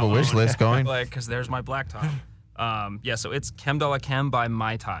that as I we have a now wish own. list going. Like, because there's my blacktop. Yeah, so it's Chem de la Chem by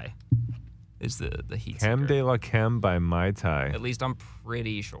Mai Tai. is the heat Creme seeker. de la Creme by Mai Tai. At least I'm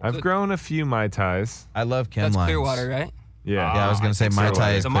pretty sure. I've grown a few Mai Tais. I love Chem That's lines. Clearwater, right? Yeah. Yeah, I was gonna say think Mai so.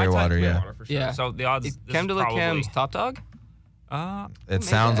 Tai is It's a Mai Tai Clearwater, yeah. for sure. Yeah. So the odds. Is this Chem is de la probably, Crem's Top Dog? It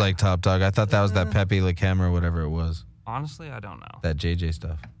sounds like Top Dog. I thought that was that Pepe Le Chem or whatever it was. Honestly, I don't know. That JJ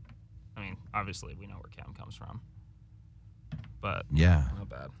stuff. I mean, obviously we know where Chem comes from, but Yeah. not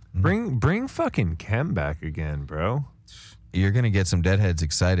bad. Bring fucking Chem back again, bro. You're going to get some deadheads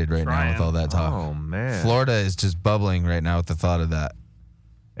excited right now with Trying. all that talk. Oh man. Florida is just bubbling right now with the thought of that.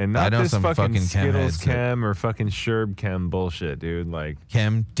 And I not know this some fucking fucking Chem Skittles heads that- Chem or fucking Sherb Chem bullshit, dude. Like,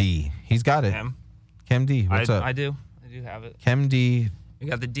 Chem D. He's got it. Chem. Chem D. What's up? I do have it. Chem D. We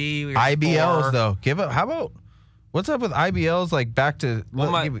got the D. We got IBLs, 4. though. Give up. How about what's up with IBLs? Like back to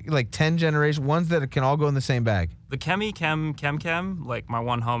Well, like 10 generations, ones that can all go in the same bag. The Chem. Like my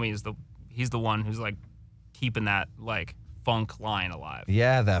one homie is he's the one who's like keeping that like funk line alive.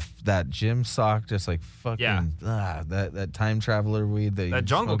 Yeah, that gym sock, just like fucking Yeah. that time traveler weed that you That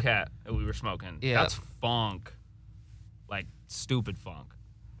Jungle smoke. Cat that we were smoking. Yeah. That's funk. Like stupid funk.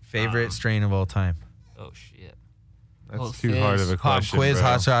 Favorite strain of all time. Oh shit. that's Well, too hard of a Hot question. quiz, bro.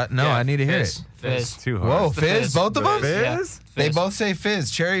 hot shot. No, Yeah, I need to hear fizz. it. That's too Whoa, hard. It's the fizz, both of us? Fizz? They Fizz. both say fizz,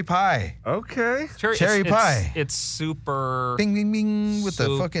 cherry pie. Okay. Cherry pie. It's super. Bing, bing, bing with the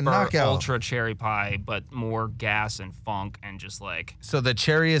super fucking knockout. Ultra cherry pie, but more gas and funk and just like So the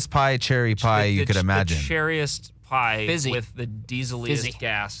cherriest pie, cherry pie you could imagine. The cherriest pie Fizzy. with the dieseliest Fizzy.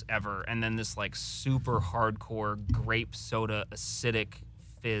 gas ever, and then this like super hardcore grape soda acidic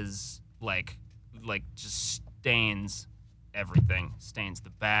fizz, like just stains everything, stains the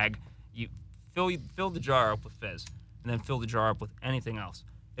bag. You fill the jar up with fizz, and then fill the jar up with anything else.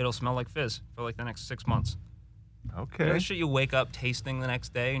 It'll smell like fizz for like the next 6 months. You know Okay. the shit you wake up tasting the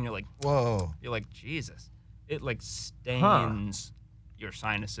next day, and Whoa. you're like Jesus. It like stains your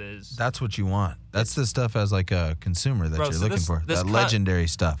sinuses. That's what you want. That's the stuff as like a consumer that Bro, you're so looking this- for. this That cut- legendary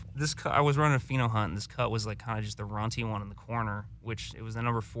stuff. This cut, I was running a pheno hunt, and this cut was like kind of just the runty one in the corner, which it was the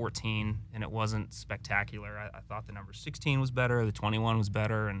number 14, and it wasn't spectacular. I thought the number 16 was better, the 21 was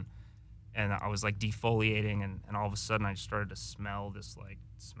better, and I was like defoliating, and all of a sudden I just started to smell this like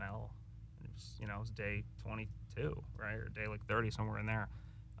smell. And it was, it was day 22, right, or day like 30, somewhere in there.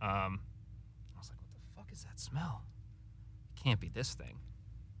 I was like, what the fuck is that smell? It can't be this thing.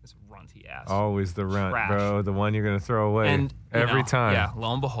 This runty ass. Always the runt, Trash. bro. The one you're gonna throw away And you every know, time. Yeah,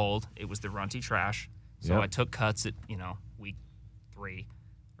 lo and behold, it was the runty trash. So Yep. I took cuts at week 3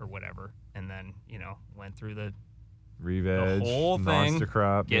 or whatever, and then went through the Re-veg, whole thing, monster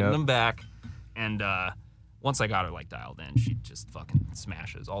crop, getting yep. them back, and once I got her like dialed in, she just fucking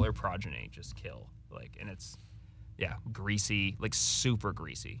smashes. All her progeny just kill, and it's greasy, like super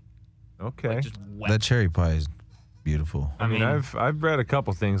greasy, Okay. like just wet. That cherry pie is beautiful. I mean, I've read a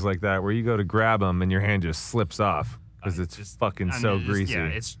couple things like that where you go to grab them and your hand just slips off because it's just- fucking I mean, so it's just- greasy. Yeah,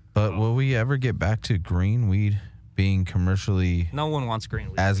 it's. But will we ever get back to green weed being commercially No one wants green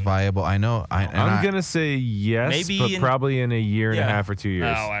weed. as viable? I know. I'm gonna say yes, Maybe but in- probably in a year and a Yeah. half or 2 years.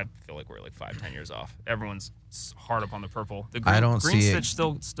 No, I feel like we're like 5-10 years off. Everyone's hard up on the purple. The green, I don't green see it.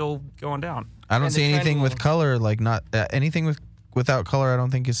 stitch still going down. I don't And the see anything trend with will- color. Like not anything without color. I don't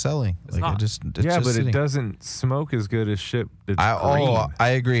think is selling. It's Like not. it's yeah, just but sitting. it doesn't smoke as good as shit. That's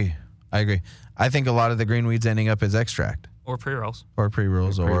I green. agree. I think a lot of the green weeds ending up as extract Or pre-rolls. or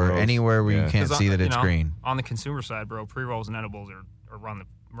pre-rolls Or or pre-rolls, anywhere where yeah. you can't 'Cause see that it's green. On the consumer side, bro, pre-rolls and edibles are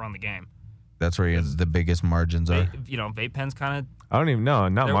run the game. That's where the biggest margins are. Vape pens kind of. I don't even know,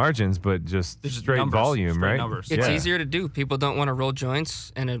 not They're- margins, but just They're just straight numbers, volume, straight right? numbers. It's Yeah. easier to do. People don't want to roll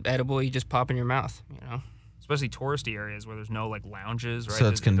joints, and an edible you just pop in your mouth. Especially touristy areas where there's no like lounges, right? So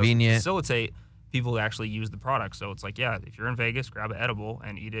it's It doesn't convenient. Facilitate people to actually use the product. So it's like, yeah, if you're in Vegas, grab an edible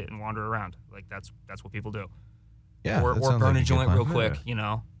and eat it and wander around. Like that's what people do. Yeah, or that or sounds burn like a good joint plan. real quick.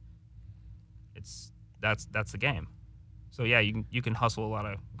 That's the game. So yeah, you can hustle a lot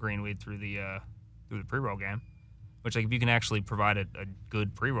of green weed through the pre-roll game, which like if you can actually provide a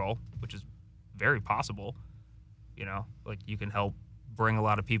good pre-roll, which is very possible, like you can help bring a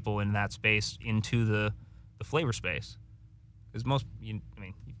lot of people in that space into the flavor space. Because you've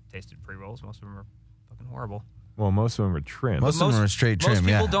tasted pre-rolls, most of them are fucking horrible. Well, most of them are trim. Most of them are straight trim. Most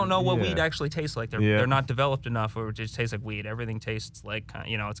people Yeah. don't know what Yeah. weed actually tastes like. They're not developed enough, or it just tastes like weed. Everything tastes like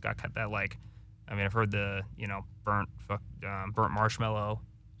it's got that like. I've heard the burnt marshmallow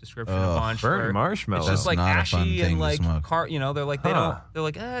description a Ugh, bunch. burnt where marshmallow. It's just like That's not a fun ashy thing and to like smoke. they're like they Huh. don't. They're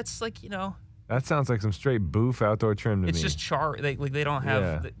like it's like That sounds like some straight boof outdoor trim to it's me. just char. They don't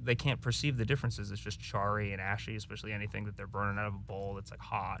have. Yeah. They can't perceive the differences. It's just charry and ashy, especially anything that they're burning out of a bowl that's like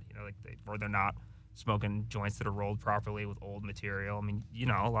hot. Or they're not smoking joints that are rolled properly with old material. I mean,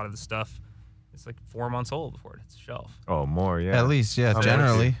 a lot of the stuff It's like 4 months old before it hits the shelf. Oh, more, yeah. At least, yeah, I'm with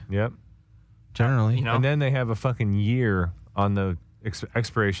generally. you. Yep. Generally. You know? And then they have a fucking year on the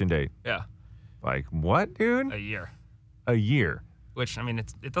expiration date. Yeah, Like, what, dude? a year. A year. Which, I mean,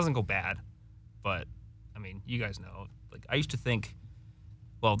 it doesn't go bad, but I mean, you guys know. Like, I used to think,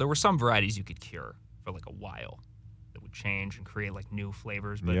 well, there were some varieties you could cure for like a while that would change and create like new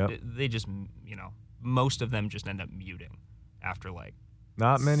flavors, but Yep. they just, most of them just end up muting after like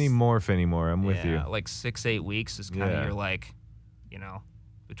Not many morph anymore. I'm with you. like 6-8 weeks is kind of Yeah. your like,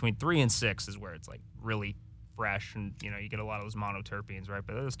 between 3 and 6 is where it's like really fresh, and you get a lot of those monoterpenes, right?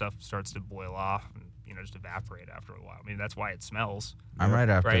 But other stuff starts to boil off and just evaporate after a while. I mean, that's why it smells. I'm right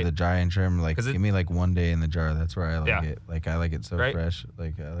after Right. the dry and trim. Like, 'Cause give me like 1 day in the jar. That's where I like Yeah. it. Like, I like it so Right. fresh.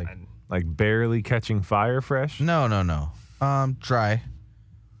 Like, I like. And Like barely catching fire fresh. No.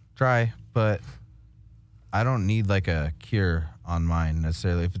 Dry, but I don't need like a cure on mine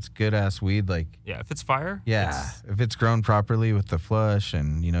necessarily. If it's good ass weed, like, yeah, if it's fire, yeah, if it's grown properly with the flush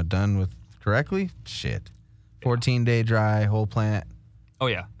and done with correctly, shit. 14-day dry, whole plant. oh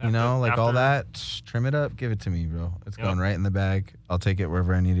yeah, Like all after- that. Trim it up, give it to me, bro. It's Yep. going right in the bag. I'll take it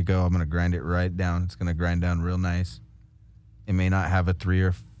wherever I need to go. I'm gonna grind it right down. It's gonna grind down real nice. It may not have a 3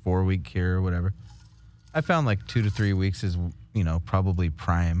 or 4 week cure or whatever. I found like 2 to 3 weeks is probably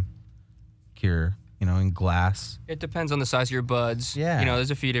prime cure. In glass. It depends on the size of your buds. Yeah.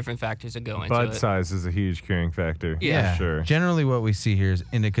 There's a few different factors that go into Bud it. size is a huge curing factor. Yeah. For sure. Generally, what we see here is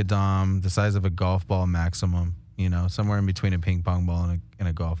indica dom, the size of a golf ball maximum. Somewhere in between a ping pong ball and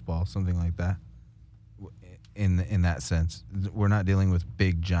a golf ball, something like that. In that sense, we're not dealing with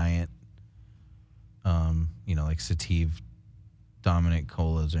big giant, like sativa dominant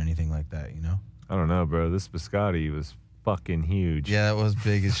colas or anything like that. I don't know, bro. This biscotti was fucking huge. Yeah, that was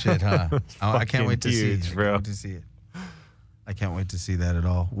big as shit, huh? I can't wait to huge, see it. bro. I can't wait to see it. I can't wait to see that at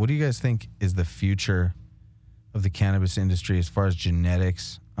all. What do you guys think is the future of the cannabis industry as far as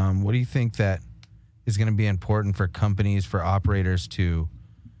genetics? What do you think that is going to be important for companies, for operators to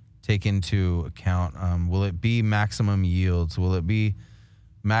take into account? Will it be maximum yields? Will it be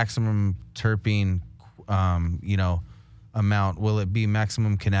maximum terpene, amount? Will it be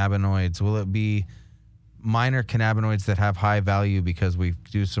maximum cannabinoids? Will it be minor cannabinoids that have high value because we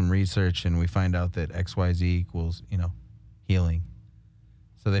do some research and we find out that XYZ equals, healing.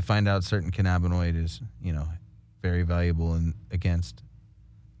 So they find out certain cannabinoid is, very valuable and against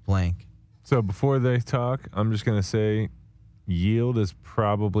blank. So before they talk, I'm just going to say yield is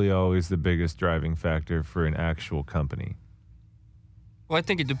probably always the biggest driving factor for an actual company. Well, I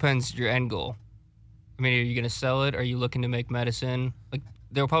think it depends your end goal. I mean, are you going to sell it? Are you looking to make medicine? Like,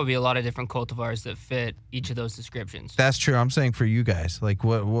 there'll probably be a lot of different cultivars that fit each of those descriptions. That's true. I'm saying for you guys, like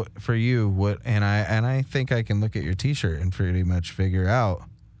what for you, and I think I can look at your t-shirt and pretty much figure out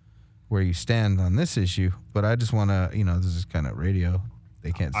where you stand on this issue. But I just want to, this is kind of radio.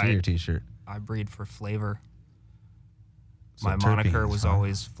 They can't see your t-shirt. I breed for flavor. So My moniker terpenes, was huh?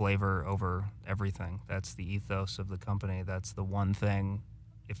 always flavor over everything. That's the ethos of the company. That's the one thing,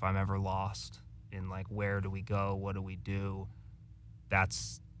 if I'm ever lost in like, where do we go? What do we do?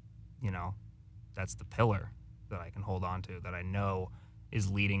 That's the pillar that I can hold on to, that I know is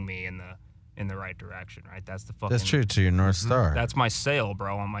leading me in the right direction, right? That's the fucking... That's true to your North Star. That's my sail,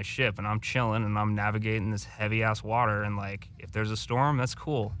 bro, on my ship, and I'm chilling and I'm navigating this heavy ass water, and like, if there's a storm, that's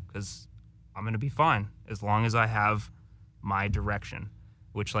cool, because I'm gonna be fine as long as I have my direction,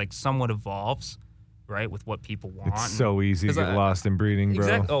 which like somewhat evolves, right, with what people want. It's so easy to 'cause get lost in breeding, bro.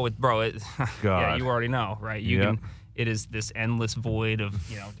 Exactly. Oh, yeah, God. you already know, right? Yep. It is this endless void of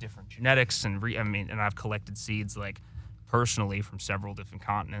different genetics and and I've collected seeds like personally from several different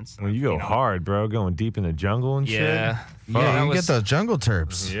continents. And Well, you go hard, bro. Going deep in the jungle and Yeah. shit. yeah, that you was- get those jungle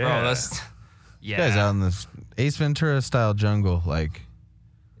terps. Yeah. Bro, that's You guys out in this Ace Ventura style jungle, like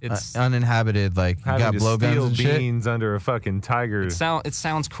it's uninhabited, like you Having got to blowguns steal and shit. beans under a fucking tiger. it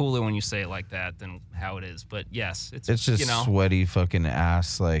sounds cooler when you say it like that than how it is. But yes, It's just you know. sweaty fucking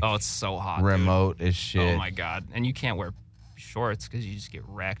ass, like Oh, it's so hot. dude. remote as shit. Oh my god! And you can't wear shorts because you just get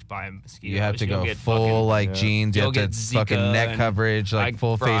wrecked by mosquitoes. You have to You'll go get full fucking, like jeans. You you'll have to get fucking Zika neck and coverage, like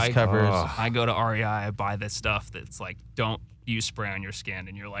full bro, face covers. I go to REI, I buy this stuff that's like, don't use spray on your skin,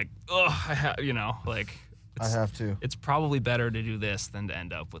 and you're like, oh, like. It's probably better to do this than to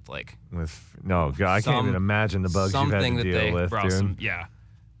end up with like No, God, I can't even imagine the bugs you've had something to that deal they with, bro, dude. yeah.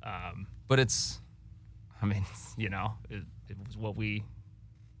 But it's, I mean, it was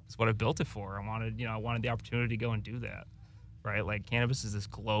what I built it for. I wanted the opportunity to go and do that, right? Like cannabis is this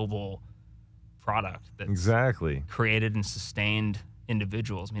global product that's Exactly. created and sustained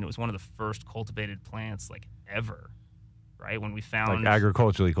individuals. I mean, it was one of the first cultivated plants like ever, right? When we found Like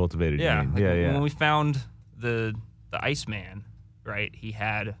agriculturally cultivated. yeah, you mean. like Yeah. when we found the Iceman, right? He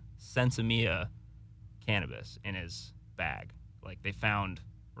had Sensimilla cannabis in his bag. Like they found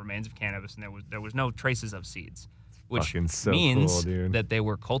remains of cannabis, and there was no traces of seeds, which Fucking so means cool, dude. that they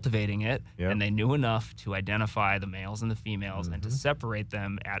were cultivating it, Yep. and they knew enough to identify the males and the females, and to separate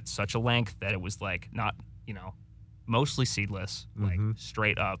them at such a length that it was like not, mostly seedless, like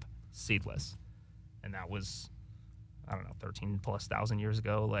straight up seedless, and that was, I don't know, 13,000+ years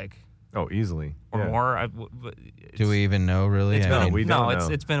ago, like Oh, easily. or Yeah. more. Do we even know really? It's I been, mean, we don't know.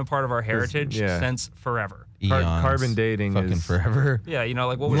 it's been a part of our heritage yeah. since forever. eons, carbon dating fucking is- forever. Yeah,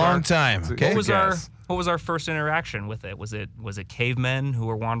 like what was Long our, time. What Okay. what was our first interaction with it? Was it cavemen who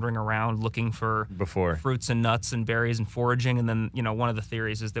were wandering around looking for Before. fruits and nuts and berries and foraging? And then one of the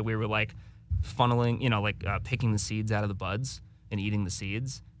theories is that we were like funneling, picking the seeds out of the buds and eating the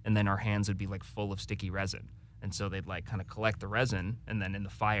seeds, and then our hands would be like full of sticky resin. And so they'd like kind of collect the resin and then in the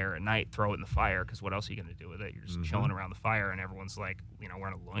fire at night throw it in the fire, because what else are you going to do with it? You're just chilling around the fire, and everyone's like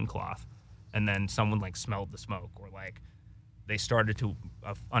wearing a loincloth. And then someone like smelled the smoke, or like they started to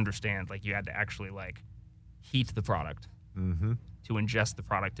understand like you had to actually like heat the product to ingest the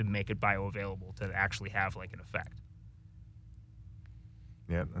product to make it bioavailable to actually have like an effect.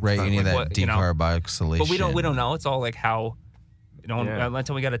 Yeah. that's Right, not you need like- that what, decarboxylation. But we don't know. It's all like how Yeah.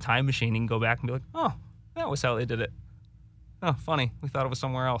 until we got a time machine, you can go back and be like, oh, that was how they did it. Oh, funny. We thought it was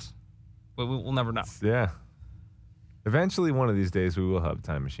somewhere else. But we'll never know. Yeah. Eventually, one of these days, we will have a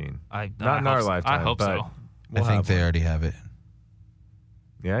time machine. I Not in hope our so. lifetime. I hope but so. we'll I think have they one. already have it.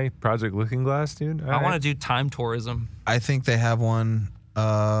 Yeah, Project Looking Glass, dude. I want to do time tourism. I think they have one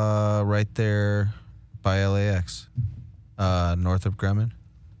right there by LAX, Northrop Grumman.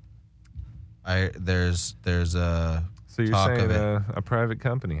 There's So you're talk saying of a private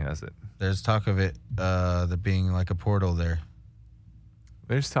company has it? there's talk of it there being like a portal there.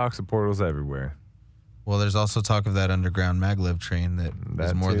 There's talks of portals everywhere. Well, there's also talk of that underground maglev train that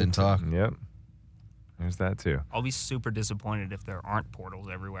is more too. than talk. Yep. There's that too. I'll be super disappointed if there aren't portals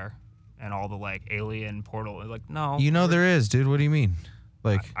everywhere and all the like alien portal. Like, no. There is, dude. What do you mean?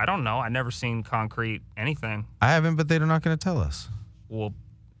 Like I don't know. I've never seen concrete anything. I haven't, but they're not going to tell us. Well,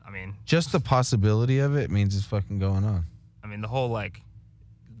 I mean, Just the possibility of it means it's fucking going on. the whole like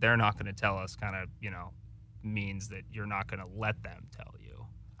they're not going to tell us kind of, means that you're not going to let them tell you.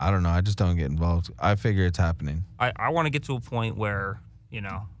 I don't know. I just don't get involved. I figure it's happening. I want to get to a point where,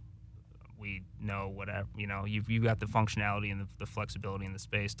 we know whatever, you've got the functionality and the flexibility and the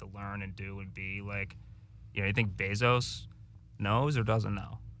space to learn and do and be like, you think Bezos knows or doesn't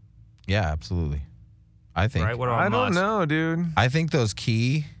know? Yeah, absolutely. I think. Right? What about I don't Musk? know, dude. I think those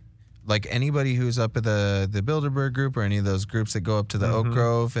key, like anybody who's up at the Bilderberg group or any of those groups that go up to the Oak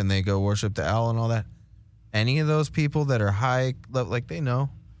Grove and they go worship the owl and all that, any of those people that are high, like they know.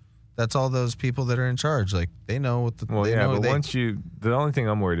 That's all those people that are in charge. Like they know what the. Well, they yeah, know but the only thing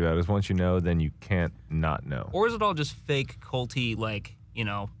I'm worried about is once you know, then you can't not know. Or is it all just fake culty, like,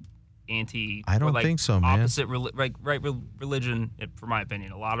 anti? I don't or, like, think so, man. Opposite religion, for my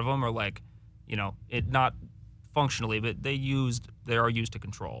opinion. A lot of them are like, it not functionally, but they are used to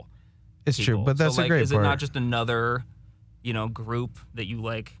control. It's people. true, but that's so, a like, great is part. it not just another, group that you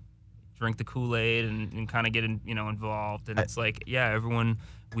like drink the Kool-Aid and kind of get involved? And it's like, yeah, everyone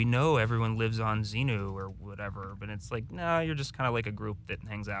lives on Xenu or whatever, but it's like, no, you're just kind of like a group that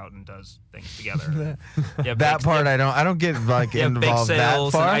hangs out and does things together. Yeah, that part I don't get like yeah, bake involved that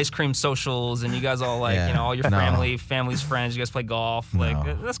sales far. and ice cream socials, and you guys all like, Yeah. all your No. family's friends. You guys play golf. Like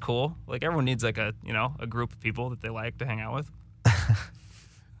No. that's cool. Like everyone needs like a a group of people that they like to hang out with.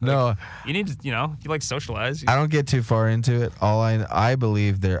 No, You need to if you like socialize. I don't get too far into it. All I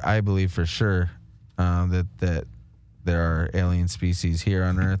believe for sure that there are alien species here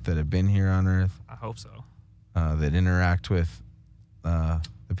on Earth that have been here on Earth I hope so. that interact with the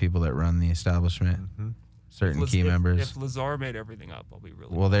people that run the establishment. Certain key members. If Lazar made everything up, I'll be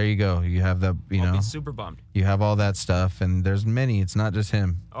really. Well, there you go. You have the I'll be super bummed. you have all that stuff, and there's many. It's not just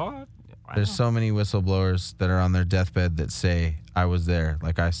him. Oh, I There's know. so many whistleblowers that are on their deathbed that say, I was there.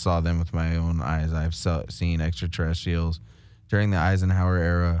 Like, I saw them with my own eyes. I've seen extraterrestrials during the Eisenhower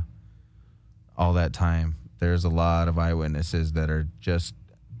era, all that time. There's a lot of eyewitnesses that are just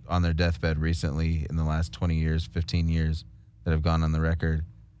on their deathbed recently in the last 20 years, 15 years that have gone on the record.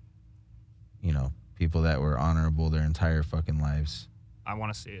 People that were honorable their entire fucking lives. I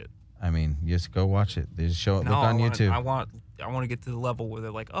want to see it. I mean, just go watch it. They just show it. No, Look on I want YouTube. I want want to get to the level where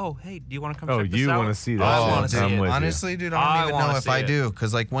they're like, oh, hey, do you want to come Oh, check this you out? want to see that? I Oh, want to I'm see it. with you. honestly, dude, I I don't even wanna know if see I it. do,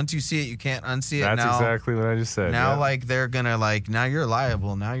 because like once you see it, you can't unsee it. That's Now, exactly what I just said. now yeah. like they're gonna like now you're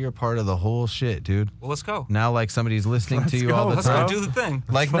liable. Now you're part of the whole shit, dude. Well, let's go. Now like somebody's listening to you go. all the Let's time. go do the thing.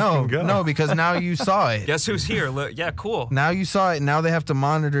 Like Fucking go. no, because now you saw it. Guess who's here? Yeah, cool. Now you saw it. Now they have to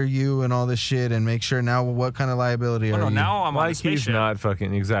monitor you and all this shit and make sure. Now what kind of liability Oh, are no, you? now I'm on the like he's spaceship. not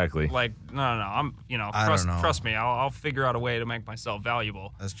fucking exactly. Like, no. I'm, I don't know. trust me. I'll figure out a way to make myself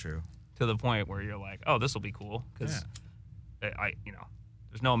valuable That's true. to the point where you're like, oh, this will be cool. Because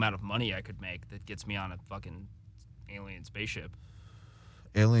there's no amount of money I could make that gets me on a fucking alien spaceship.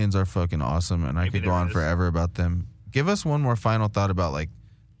 Aliens are fucking awesome, and I Maybe could go there on is. forever about them. Give us one more final thought about like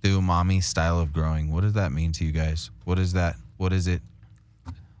the umami style of growing. What does that mean to you guys? What is that? What is it?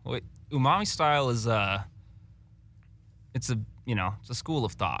 Well, umami style is it's a school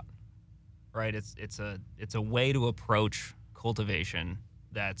of thought, right? It's a way to approach cultivation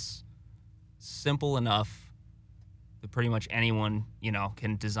that's simple enough that pretty much anyone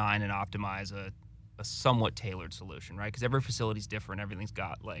can design and optimize a somewhat tailored solution, right? Because every facility's different. Everything's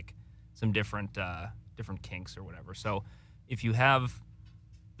got like some different kinks or whatever. So if you have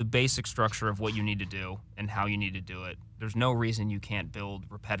the basic structure of what you need to do and how you need to do it, there's no reason you can't build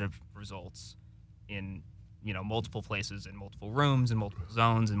repetitive results in multiple places, in multiple rooms, in multiple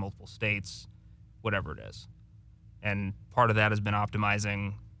zones, in multiple states, whatever it is. And part of that has been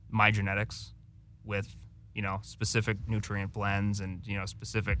optimizing my genetics with specific nutrient blends and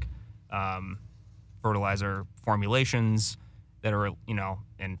specific fertilizer formulations that are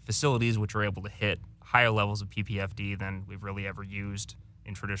in facilities which are able to hit higher levels of PPFD than we've really ever used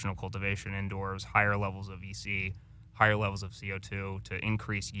in traditional cultivation indoors, higher levels of EC, higher levels of CO2 to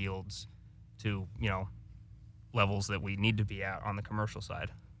increase yields to levels that we need to be at on the commercial side,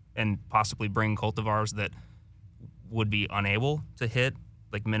 and possibly bring cultivars that would be unable to hit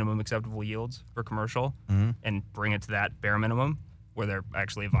like minimum acceptable yields for commercial and bring it to that bare minimum where they're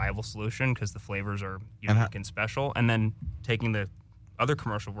actually a viable solution because the flavors are unique and special, and then taking the other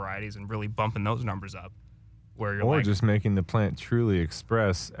commercial varieties and really bumping those numbers up where you're Or just making the plant truly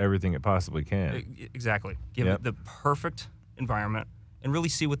express everything it possibly can. Exactly. Give Yep. it the perfect environment and really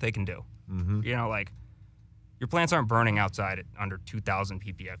see what they can do. Like your plants aren't burning outside at under 2,000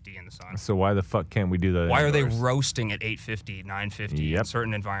 ppfd in the sun. So why the fuck can't we do that? Why are they indoors? roasting at 850, 950 in Yep.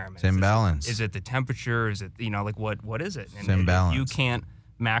 certain environments? It's imbalance. Is it the temperature? Is it, like what is it? And It's imbalance. if you can't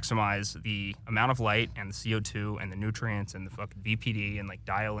maximize the amount of light and the CO2 and the nutrients and the fucking VPD and like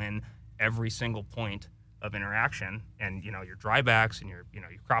dial in every single point of interaction and, your drybacks and your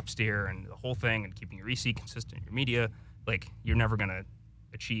crop steer and the whole thing and keeping your EC consistent, your media, like you're never going to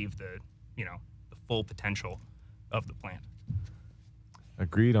achieve the full potential of the plant.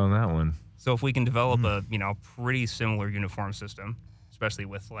 Agreed on that one. So if we can develop a pretty similar uniform system, especially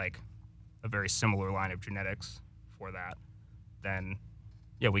with like a very similar line of genetics for that, then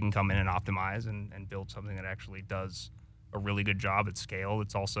we can come in and optimize and build something that actually does a really good job at scale.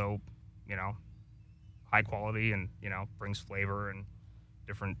 It's also high quality and brings flavor and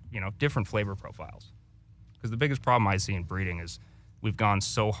different flavor profiles. Because the biggest problem I see in breeding is we've gone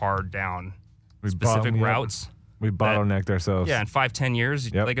so hard down specific routes. We bottlenecked ourselves. Yeah, in 5-10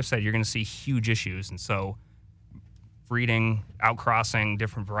 years, Yep. like I said, you're going to see huge issues. And so breeding, outcrossing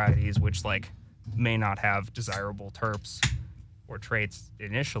different varieties, which like may not have desirable terps or traits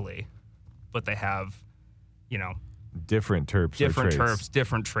initially, but they have, Different terps. different or traits. terps,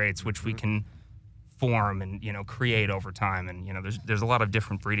 different traits, which we can form and, create over time. And, there's a lot of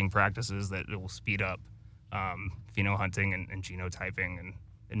different breeding practices that it will speed up phenohunting and genotyping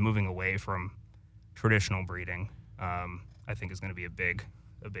and moving away from traditional breeding, I think is going to be a big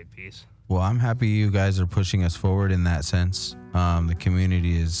piece. Well, I'm happy you guys are pushing us forward in that sense. The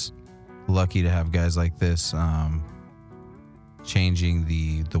community is lucky to have guys like this changing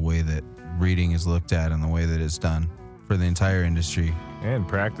the way that breeding is looked at and the way that it's done for the entire industry. And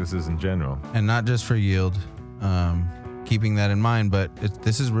practices in general. And not just for yield, keeping that in mind, but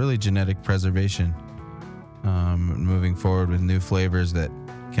this is really genetic preservation. Moving forward with new flavors that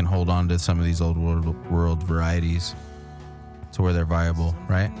can hold on to some of these old world varieties to where they're viable,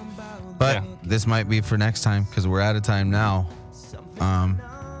 right? But this might be for next time because we're out of time now.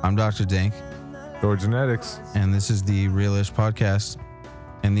 I'm Dr. Dank, Thor Genetics. and this is the Realish Podcast.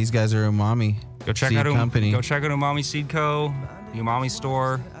 And these guys are Umami. Go check Seed out Company. Umami Seed Co., the Umami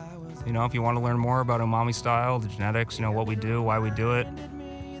store. If you want to learn more about Umami style, the genetics, what we do, why we do it,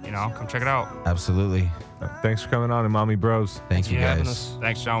 come check it out. Absolutely. Thanks for coming on, Umami Bros. Thank you for having guys. us.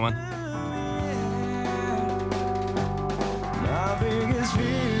 Thanks, gentlemen. My biggest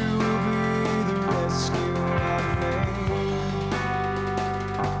fear will be the rescue I made.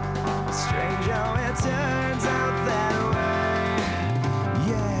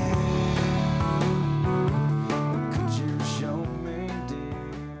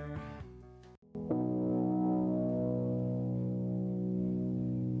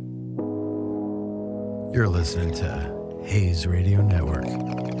 You're listening to Hayes Radio Network,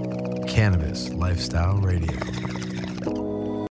 Cannabis Lifestyle Radio.